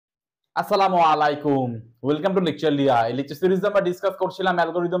আসসালামু আলাইকুম। Welcome to লেকচারলিয়া। এই লেকচার সিরিজে আমরা ডিসকাস করছিলাম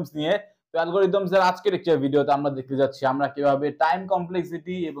অ্যালগরিদমস নিয়ে। তো অ্যালগরিদমস এর আজকের লেকচার ভিডিওতে আমরা দেখতে যাচ্ছি আমরা কিভাবে টাইম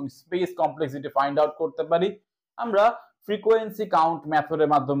কমপ্লেক্সিটি এবং স্পেস কমপ্লেক্সিটি ফাইন্ড আউট করতে পারি। আমরা ফ্রিকোয়েন্সি কাউন্ট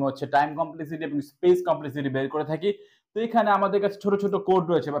মেথডের মাধ্যমে টাইম কমপ্লেক্সিটি এবং স্পেস কমপ্লেক্সিটি বের করে থাকি। তো এখানে আমাদের কাছে ছোট ছোট কোড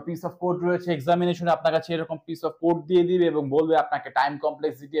রয়েছে বা পিস অফ কোড রয়েছে। এক্সামিনেশনে আপনার কাছে এরকম পিস অফ কোড দিয়ে দিবে এবং বলবে আপনাকে টাইম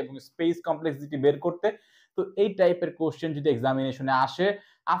কমপ্লেক্সিটি এবং স্পেস কমপ্লেক্সিটি বের করতে। তো এই টাইপের কোশ্চেন যদি এক্সামিনেশনে আসে,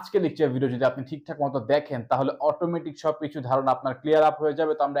 আজকে লেকচার ভিডিও যদি আপনি ঠিকঠাক মতো দেখেন তাহলে অটোমেটিক সবকিছু ধারণা আপনার ক্লিয়ার আপ হয়ে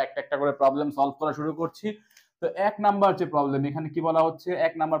যাবে। তো আমরা একটা একটা করে প্রবলেম সলভ করা শুরু করছি। তো এক নাম্বার যে প্রবলেম এখানে কি বলা হচ্ছে,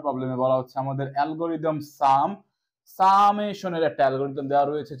 এক নাম্বার প্রবলেমে বলা হচ্ছে আমাদের অ্যালগরিদম সামেশনের একটা অ্যালগরিদম দেওয়া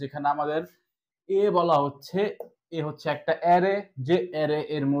রয়েছে, যেখানে আমাদের এ বলা হচ্ছে এ হচ্ছে একটা অ্যারে, যে অ্যারে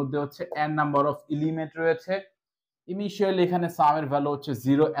এর মধ্যে n নাম্বার অফ এলিমেন্ট রয়েছে। ইনিশিয়ালি এখানে সামের ভ্যালু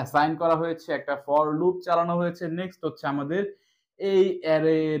 0 অ্যাসাইন করা হয়েছে, একটা ফর লুপ চালানো হয়েছে। নেক্সট আমাদের এই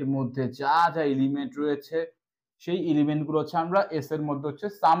অ্যারে এর মধ্যে যা যা এলিমেন্ট রয়েছে সেই এলিমেন্ট গুলো আমরা এস এর মধ্যে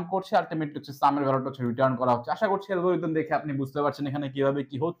সাম করছি। আলটিমেটলি সামের ভ্যালুটা রিটার্ন করা হচ্ছে। আশা করছি অ্যালগরিদম দেখে আপনি বুঝতে পারছেন এখানে কিভাবে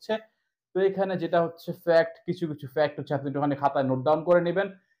কি হচ্ছে। তো এখানে যেটা ফ্যাক্ট, কিছু কিছু ফ্যাক্ট আপনি একটুখানি খাতায় নোট ডাউন করে নেবেন।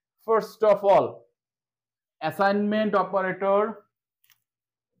 First of all, assignment operator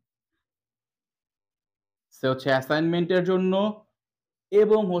সে অ্যাসাইনমেন্টের জন্য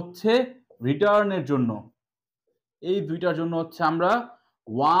এবং রিটার্নের জন্য, এই দুইটার জন্য আমরা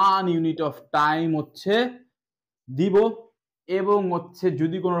 1 ইউনিট অফ টাইম দিব। এবং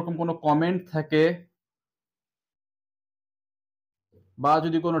যদি কোনো রকম কোনো কমেন্ট থাকে বা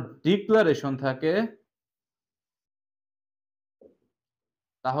যদি কোনো ডিক্লারেশন থাকে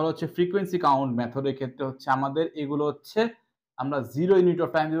তাহলে ফ্রিকোয়েন্সি কাউন্ট মেথডের ক্ষেত্রে আমাদের এগুলো আমরা 0 ইউনিট অফ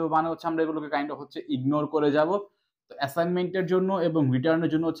টাইম দিব, মানে আমরা এগুলোকে কাইন্ড অফ ইগনোর করে যাব। তো অ্যাসাইনমেন্টের জন্য এবং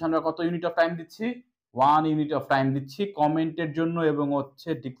রিটার্নের জন্য আমরা কত ইউনিট অফ টাইম দিচ্ছি? 1 ইউনিট অফ টাইম দিচ্ছি। কমেন্টের জন্য এবং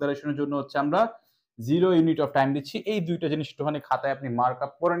ডিক্লারেশনের জন্য আমরা 0 ইউনিট অফ টাইম দিচ্ছি। এই দুইটা জিনিস একটুখানি খাতায় আপনি মার্ক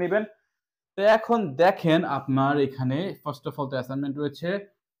আপ করে নেবেন। তো এখন দেখেন আপনার এখানে ফার্স্ট অফ অল তো অ্যাসাইনমেন্ট রয়েছে।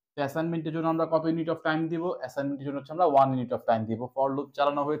 অ্যাসাইনমেন্টের জন্য আমরা কত ইউনিট অফ টাইম দিব? অ্যাসাইনমেন্টের জন্য আমরা 1 ইউনিট অফ টাইম দিব। ফর লুপ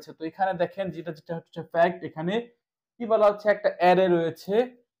চালানো হয়েছে। তো এখানে দেখেন যেটা যেটা ফ্যাক্ট, এখানে কি বলা হচ্ছে, একটা অ্যারে রয়েছে।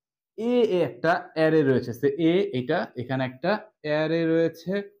 এ একটা অ্যারে রয়েছে, সে এ এটা এখানে একটা অ্যারে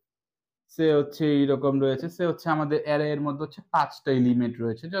রয়েছে। সে এইরকম রয়েছে। সে আমাদের অ্যারে এর মধ্যে 5টা এলিমেন্ট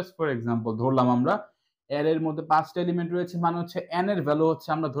রয়েছে। জাস্ট ফর এক্সাম্পল ধরলাম আমরা অ্যারে এর মধ্যে 5টা এলিমেন্ট রয়েছে, মানে n এর ভ্যালু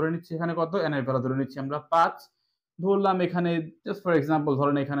আমরা ধরে নিচ্ছি এখানে কত, n এর ভ্যালু ধরে নিচ্ছি আমরা 5 ধরলাম। এখানে জাস্ট ফর এক্সাম্পল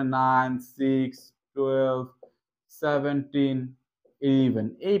ধরেন এখানে 9 6 12 17 11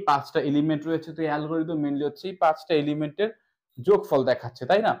 এই 5টা এলিমেন্ট রয়েছে। তো এই অ্যালগরিদম মেইনলি এই 5টা এলিমেন্টের যোগফল দেখাচ্ছে,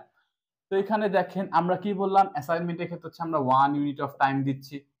 তাই না? তো এখানে দেখেন আমরা কি বললাম, অ্যাসাইনমেন্টের ক্ষেত্রে আমরা 1 ইউনিট অফ টাইম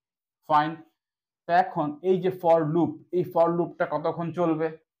দিচ্ছি। ফাইন। তো এখন এই যে ফর লুপ, এই ফর লুপটা কতক্ষণ চলবে?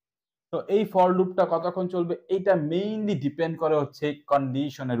 তো এই ফর লুপটা কতক্ষণ চলবে এইটা মেইনলি ডিপেন্ড করে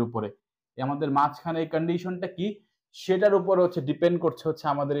কন্ডিশনের উপরে। আমাদের মাঝখানে এই কন্ডিশনটা কি সেটার উপরে ডিপেন্ড করছে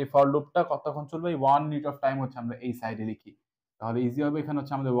আমাদের এই ফর লুপটা কতক্ষণ চলবে। এই 1 ইউনিট অফ টাইম আমরা এই সাইডে লিখি, তাহলে ইজি হবে। এখানে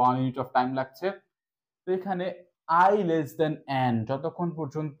আমাদের 1 ইউনিট অফ টাইম লাগছে। তো এখানে i লেস দেন n, যতক্ষণ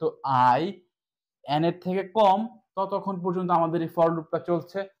পর্যন্ত i n এর থেকে কম ততক্ষণ পর্যন্ত আমাদের এই ফর লুপটা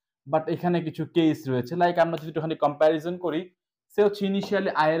চলছে। বাট এখানে কিছু কেস রয়েছে, লাইক আমরা যদি একটুখানি কম্প্যারিজন করি। সে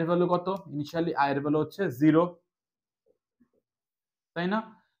ইনিশিয়ালি i এর ভ্যালু কত? ইনিশিয়ালি i এর ভ্যালু 0, তাই না?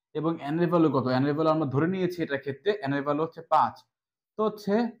 এবং n এর ভ্যালু কত? n এর ভ্যালু আমরা ধরে নিয়েছি এটার ক্ষেত্রে n এর ভ্যালু 5। তো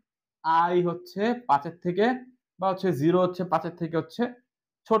i 5 এর থেকে বা 0 5 এর থেকে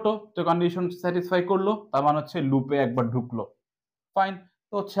ছোট। তো কন্ডিশন স্যাটিসফাই করলো, তার মানে লুপে একবার ঢুকলো। ফাইন।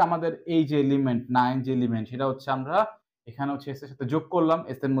 তো আমাদের এই যে এলিমেন্ট 9 যে এলিমেন্ট সেটা আমরা এখানে এস এর সাথে যোগ করলাম,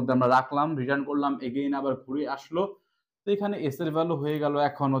 এস এর মধ্যে আমরা রাখলাম, রিটার্ন করলাম, এগেইন আবার ঘুরে আসলো। তো এখানে এস এর ভ্যালু হয়ে গেল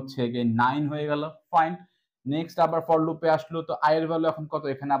এখন এগেইন 9 হয়ে গেল। ফাইন। নেক্সট আবার ফর লুপে আসলো। তো আই এর ভ্যালু এখন কত?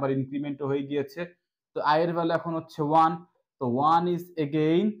 এখানে আবার ইনক্রিমেন্ট হয়ে গিয়েছে। তো আই এর ভ্যালু এখন 1। তো 1 is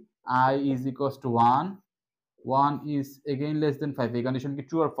again i is equals to 1। 1 is again less than 5। এই কন্ডিশন কি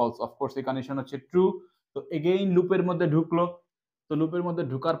true R false? Of course এই কন্ডিশন ট্রু। তো এগেইন লুপের মধ্যে ঢুকলো। তো লুপের মধ্যে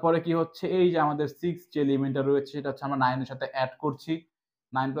ঢোকার পরে কি হচ্ছে, এই যে আমাদের 6 যে এলিমেন্টটা রয়েছে সেটা আমরা 9 এর সাথে অ্যাড করছি।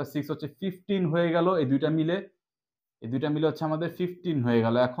 9 + 6 15 হয়ে গেল। এই দুইটা মিলে আমাদের 15 হয়ে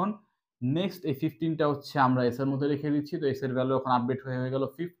গেল। এখন নেক্সট এই 15টা আমরা এস এর মধ্যে রেখে দিচ্ছি। তো এস এর ভ্যালু এখন আপডেট হয়ে গেল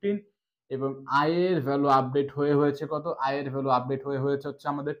 15 এবং আই এর ভ্যালু আপডেট হয়েছে কত? আই এর ভ্যালু আপডেট হয়েছে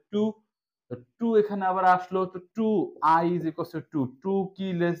আমাদের 2। তো 2 এখানে আবার আসলো। তো 2 i is equals to 2। 2 কি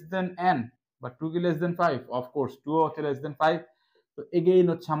লেস দেন n বা 2 কি less than 5? Of course 2 less than 5। তো এগেইন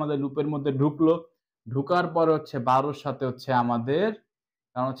আমাদের লুপের মধ্যে ঢুকলো। ঢুকার পরে 12 এর সাথে আমাদের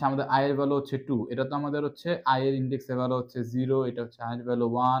কারণ হচ্ছে আমাদের i এর ভ্যালু হচ্ছে 2, এটা তো আমাদের হচ্ছে i এর ইন্ডেক্সের ভ্যালু হচ্ছে 0, এটা হচ্ছে i এর ভ্যালু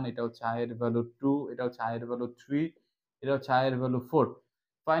 1, এটা হচ্ছে i এর ভ্যালু 2, এটা হচ্ছে i এর ভ্যালু 3, এটা হচ্ছে i এর ভ্যালু 4।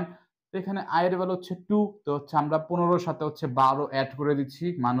 ফাইন। তো এখানে i এর ভ্যালু হচ্ছে 2, তো হচ্ছে আমরা 15 এর সাথে হচ্ছে 12 অ্যাড করে দিচ্ছি,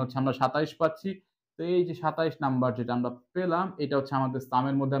 মানে হচ্ছে আমরা 27 পাচ্ছি। তো এই যে 27 নাম্বার যেটা আমরা পেলাম, এটা হচ্ছে আমাদের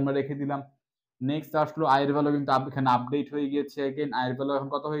সামের মধ্যে আমরা রেখে দিলাম। নেক্সট আসলো i এর ভ্যালু, কিন্তু এখানে আপডেট হয়ে গিয়েছে। अगेन i এর ভ্যালু এখন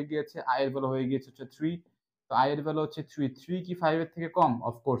কত হয়ে গিয়েছে? i এর ভ্যালু হয়ে গিয়েছে হচ্ছে 3। তো i এর ভ্যালু হচ্ছে 3। 3 কি 5 এর থেকে কম?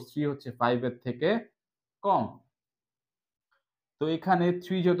 অফকোর্স 3 হচ্ছে 5 এর থেকে কম। তো এখানে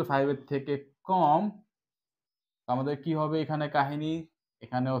 3 যেহেতু 5 এর থেকে কম, আমাদের কি হবে এখানে কাহিনী?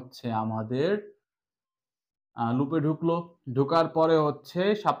 এখানে হচ্ছে আমাদের লুপে ঢুকলো, ঢোকার পরে হচ্ছে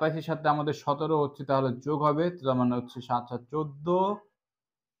 27 এর সাথে আমাদের 17 হচ্ছে তাহলে যোগ হবে, তার মানে হচ্ছে 7 7 14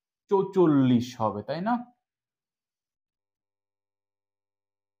 44 হবে, তাই না?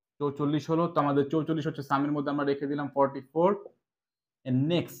 44 হলো, তো আমাদের 44 হচ্ছে সামের মধ্যে আমরা রেখে দিলাম 44।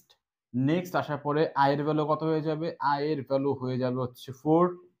 নেক্সট নেক্সট আসার পরে i এর ভ্যালু কত হয়ে যাবে? i এর ভ্যালু হয়ে যাবে হচ্ছে 4।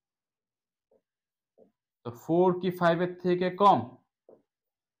 তো 4 কি 5 এর থেকে কম?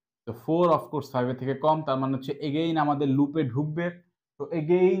 তো 4 অফকোর্স 5 এর থেকে কম, তার মানে হচ্ছে এগেইন আমাদের লুপে ঢুকবে। তো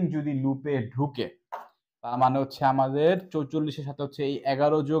এগেইন যদি লুপে ঢুকে, তার মানে হচ্ছে আমাদের 44 এর সাথে হচ্ছে এই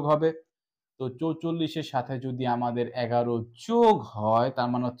 11 যোগ হবে। তো 44 এর সাথে যদি আমাদের 11 যোগ হয়, তার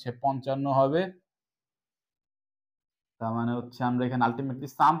মানে হচ্ছে 55 হবে। তার মানে হচ্ছে আমরা এখানে আলটিমেটলি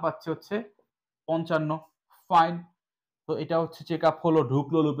সাম পাচ্ছি হচ্ছে 55। ফাইন। তো এটা হচ্ছে চেক আপ হলো,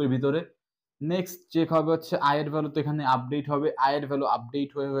 ঢুকলো লুপের ভিতরে। নেক্সট চেক হবে হচ্ছে i এর ভ্যালু, তো এখানে আপডেট হবে, i এর ভ্যালু আপডেট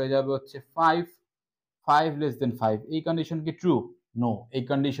হয়ে যাবে হচ্ছে 5। 5 লেস দেন 5, এই কন্ডিশন কি ট্রু? নো, এই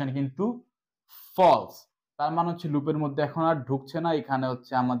কন্ডিশন কিন্তু ফলস। তার মানে হচ্ছে লুপের মধ্যে এখন আর ঢুকছে না, এখানে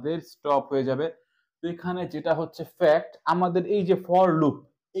হচ্ছে আমাদের স্টপ হয়ে যাবে। তো এখানে যেটা হচ্ছে ফ্যাক্ট, আমাদের এই যে ফর লুপ,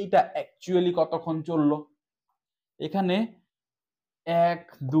 এইটা অ্যাকচুয়ালি কতক্ষণ চললো? এখানে 1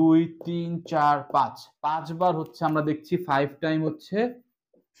 2 3 4 5, 5 বার হচ্ছে আমরা দেখছি 5 টাইম হচ্ছে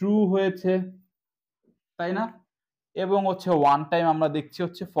ট্রু হয়েছে, তাই না? এবং হচ্ছে 1 টাইম আমরা দেখছি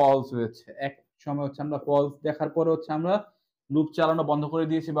হচ্ছে ফলস হয়েছে। এক সময় হচ্ছে আমরা ফলস দেখার পরে হচ্ছে আমরা লুপ চালানো বন্ধ করে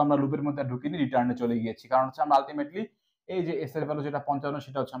দিয়েছি, বা আমরা লুপের মধ্যে ঢুকিনি, রিটার্নে চলে গিয়েছি। কারণ হচ্ছে আমরা আলটিমেটলি এই যে এস এর ভ্যালু যেটা 55,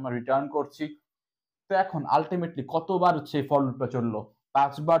 সেটা হচ্ছে আমরা রিটার্ন করছি। তো এখন আলটিমেটলি কতবার হচ্ছে এই ফর লুপটা চললো?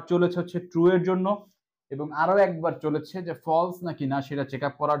 5 বার চলেছে হচ্ছে ট্রু এর জন্য, এবং আরো একবার চলেছে যে ফলস নাকি না সেটা চেক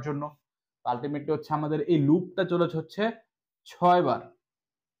আপ করার জন্য। আলটিমেটলি হচ্ছে আমাদের এই লুপটা চলেছে হচ্ছে 6 বার,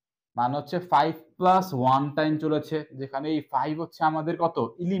 মানে হচ্ছে 5 প্লাস 1 টাইম চলেছে, যেখানে এই 5 হচ্ছে আমাদের কত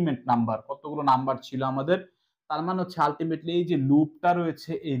এলিমেন্ট নাম্বার, কতগুলো নাম্বার ছিল আমাদের। তার মানে হচ্ছে আলটিমেটলি এই যে লুপটা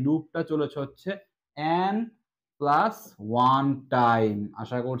রয়েছে, এই লুপটা চলেছে হচ্ছে n প্লাস 1 টাইম।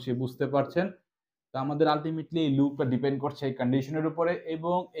 আশা করছি বুঝতে পারছেন। তো আমাদের আলটিমেটলি এই লুপটা ডিপেন্ড করছে এই কন্ডিশনের উপরে,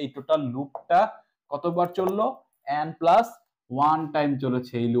 এবং এই টোটাল লুপটা কতবার চললো? n প্লাস 1 টাইম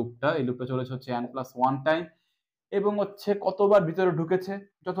চলেছে এই লুপটা। এই লুপটা চলেছে হচ্ছে n প্লাস 1 টাইম, এবং হচ্ছে কতবার ভিতরে ঢুকেছে?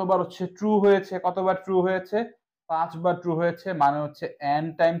 যতবার হচ্ছে ট্রু হয়েছে। কতবার ট্রু হয়েছে? 5 বার ট্রু হয়েছে, মানে হচ্ছে n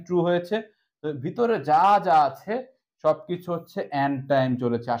টাইম ট্রু হয়েছে। তো ভিতরে যা যা আছে সবকিছু হচ্ছে n টাইম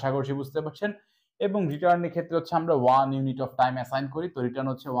চলেছে। আশা করছি বুঝতে পারছেন। এবং রিটার্নের ক্ষেত্রে হচ্ছে আমরা 1 ইউনিট অফ টাইম অ্যাসাইন করি, তো রিটার্ন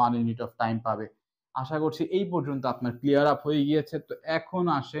হচ্ছে 1 ইউনিট অফ টাইম পাবে। আশা করছি এই পর্যন্ত আপনার ক্লিয়ার আপ হয়ে গিয়েছে। তো এখন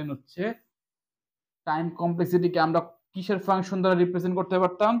আসেন হচ্ছে টাইম কমপ্লেক্সিটিকে আমরা কিসের ফাংশন দ্বারা রিপ্রেজেন্ট করতে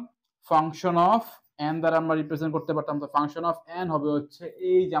পারতাম? ফাংশন অফ n দ্বারা আমরা রিপ্রেজেন্ট করতে পারতাম। তো ফাংশন অফ n হবে হচ্ছে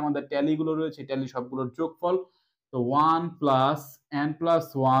এই যে আমাদের ট্যালি গুলো রয়েছে, ট্যালি সবগুলোর যোগফল। তো 1 plus n plus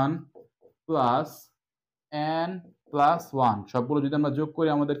 1 plus n plus 1 সবগুলো যদি আমরা যোগ করি,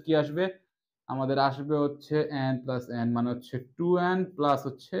 আমাদের কি আসবে? আমাদের আসবে হচ্ছে n প্লাস n, মানে হচ্ছে 2n প্লাস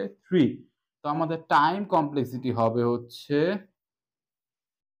হচ্ছে 3। তো আমাদের টাইম কমপ্লেক্সিটি হবে হচ্ছে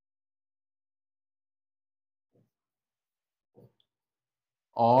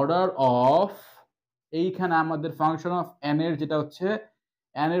অর্ডার অফ, এইখানে আমাদের ফাংশন অফ n এর যেটা হচ্ছে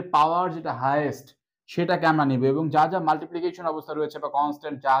n এর পাওয়ার যেটা হাইয়েস্ট সেটাকে আমরা নিব, এবং যা যা মাল্টিপ্লিকেশন অবস্থা রয়েছে বা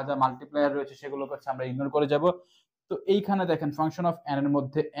কনস্ট্যান্ট যা যা মাল্টিপ্লায়ার রয়েছে সেগুলোকে হচ্ছে আমরা ইগনোর করে যাব। তো এইখানে দেখেন ফাংশন অফ n এর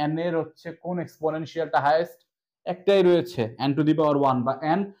মধ্যে n এর হচ্ছে কোন এক্সপোনেনশিয়ালটা হাইয়েস্ট? একটাই রয়েছে, n টু দি পাওয়ার 1 বা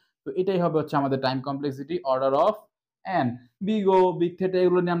n। তো এটাই হবে হচ্ছে আমাদের time complexity, order of n। Big O big theta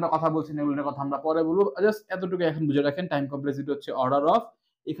এগুলো নিয়ে আমরা কথা বলছি না, এগুলো নিয়ে কথা আমরা পরে বলবো। জাস্ট এতটুকু এখন বুঝে রাখেন, টাইম কমপ্লেক্সিটি হচ্ছে অর্ডার অফ,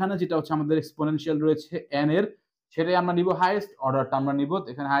 এখানে যেটা হচ্ছে আমাদের এক্সপোনেনশিয়াল রয়েছে n এর, সেটাই আমরা নিব হাইয়েস্ট অর্ডারটা আমরা নিব।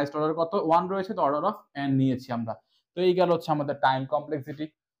 এখানে হাইয়েস্ট অর্ডার কত? 1 রয়েছে, তো অর্ডার অফ n নিয়েছি আমরা। তো এই গেল হচ্ছে আমাদের টাইম কমপ্লেক্সিটি।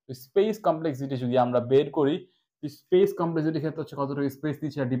 স্পেস কমপ্লেক্সিটি যদি আমরা বের করি, স্পেস কমপ্লেক্সিটির ক্ষেত্রে হচ্ছে কতটুকু স্পেস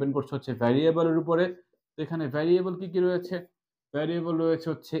নিচ্ছে সেটা ডিপেন্ড করছে হচ্ছে ভ্যারিয়েবলের উপরে। তো এখানে ভ্যারিয়েবল কি কি রয়েছে? ভ্যারিয়েবল রয়েছে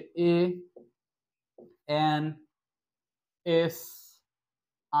হচ্ছে a, n, s,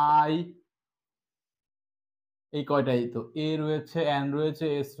 i, এই কয়টাই তো এ রয়েছে, এন রয়েছে,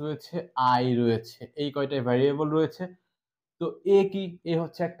 এস রয়েছে, আই রয়েছে, এই কয়টাই ভ্যারিয়েবল রয়েছে। তো এ কি? এ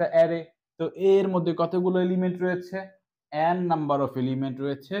হচ্ছে একটা অ্যারে। তো এর মধ্যে কতগুলো এলিমেন্ট রয়েছে? n নাম্বার অফ এলিমেন্ট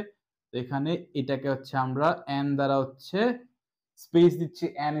রয়েছে। তো এখানে এটাকে হচ্ছে আমরা n দ্বারা হচ্ছে স্পেস দিচ্ছি,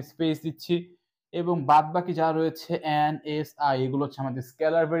 n স্পেস দিচ্ছি এবং বাদবাকি যা রয়েছে n, s, i এগুলো হচ্ছে আমাদের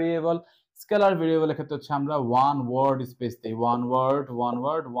স্কেলার ভেরিয়েবল। স্কেলার ভেরিয়েবলের ক্ষেত্রে হচ্ছে আমরা ওয়ান ওয়ার্ড স্পেস দেই, one word, one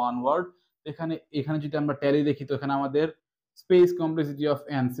word, one word. এখানে এখানে যদি আমরা ট্যালি দেখি তো এখানে আমাদের স্পেস কমপ্লেক্সিটি অফ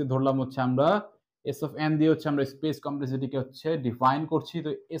n ধরলাম হচ্ছে আমরা এস অফ এন দিয়ে হচ্ছে আমরা স্পেস কমপ্লেক্সিটিকে হচ্ছে ডিফাইন করছি। তো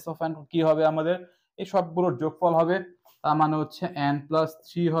এস অফ এন কি হবে? আমাদের এই সবগুলোর যোগফল হবে, তার মানে হচ্ছে n প্লাস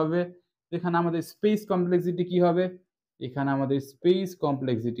 3 হবে। এখানে আমাদের স্পেস কমপ্লেক্সিটি কি হবে? এখানে আমাদের স্পেস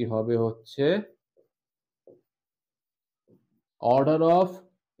কমপ্লেক্সিটি হবে হচ্ছে অর্ডার অফ,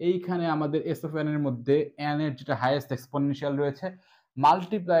 এইখানে আমাদের এস অফ এন এর মধ্যে এন এর যেটা হাইয়েস্ট এক্সপোনেনশিয়াল রয়েছে,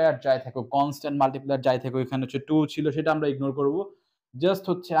 মাল্টিপ্লায়ার যাই থাকুক, কনস্ট্যান্ট মাল্টিপ্লায়ার যাই থাকুক, এখানে হচ্ছে 2 ছিল, সেটা আমরা ইগনোর করব। জাস্ট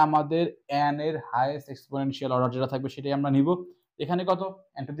হচ্ছে আমাদের এন এর হাইয়েস্ট এক্সপোনেনশিয়াল অর্ডার যেটা থাকবে সেটাই আমরা নিব। এখানে কত?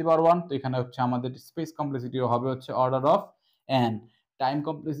 n টু দি পাওয়ার 1। তো এখানে হচ্ছে আমাদের স্পেস কমপ্লেক্সিটিও হবে হচ্ছে order of n, time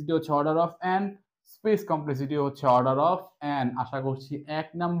complexity হচ্ছে order of n, space complexity হচ্ছে অর্ডার অফ n। আশা করছি 1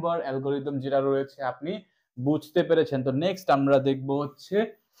 নাম্বার অ্যালগরিদম যেটা রয়েছে আপনি বুঝতে পেরেছেন। তো নেক্সট আমরা দেখব হচ্ছে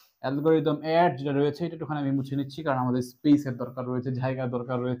অ্যালগরিদম অ্যাড যেটা রয়েছে, এটা একটুখানি আমি মুছে নিচ্ছি কারণ আমাদের স্পেসের দরকার রয়েছে, জায়গার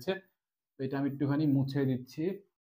দরকার রয়েছে। তো এটা আমি একটুখানি মুছে দিচ্ছি।